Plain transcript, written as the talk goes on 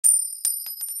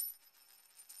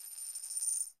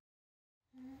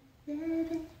They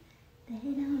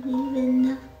don't even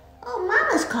know. Oh,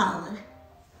 Mama's calling.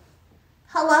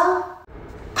 Hello?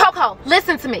 Coco,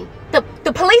 listen to me.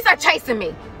 The police are chasing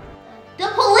me. The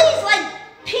police, like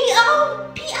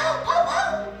P.O.,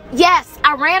 Popo? Yes,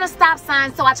 I ran a stop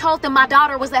sign, so I told them my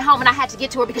daughter was at home and I had to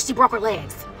get to her because she broke her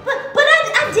legs. But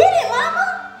I did it,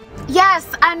 Mama. Yes,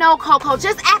 I know, Coco.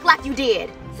 Just act like you did.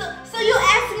 So you're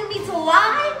asking me to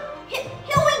lie? Here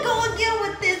we go again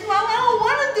with this, Mama. I don't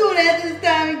want to do that this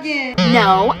time again.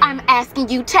 No, I'm asking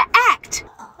you to act.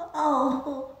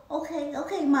 Oh,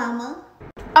 okay, Mama.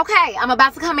 Okay, I'm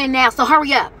about to come in now, so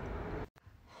hurry up.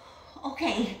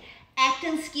 Okay,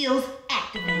 acting skills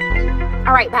activated.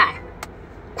 All right, bye.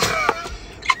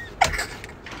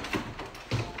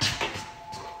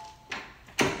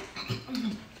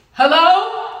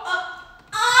 Hello?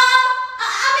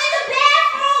 I'm in the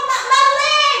bathroom. My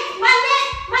legs, my neck,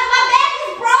 my back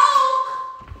is broke.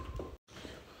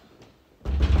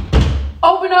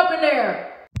 Open up in there.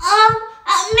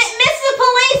 Mr.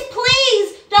 Police, please.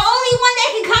 The only one that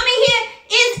can come in here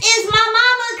is my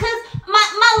mama, because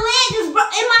my leg is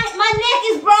broke and my neck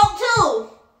is broke too.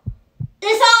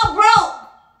 It's all broke.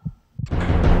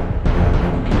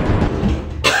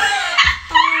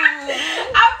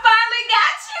 I finally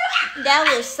got you. That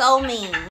was so mean.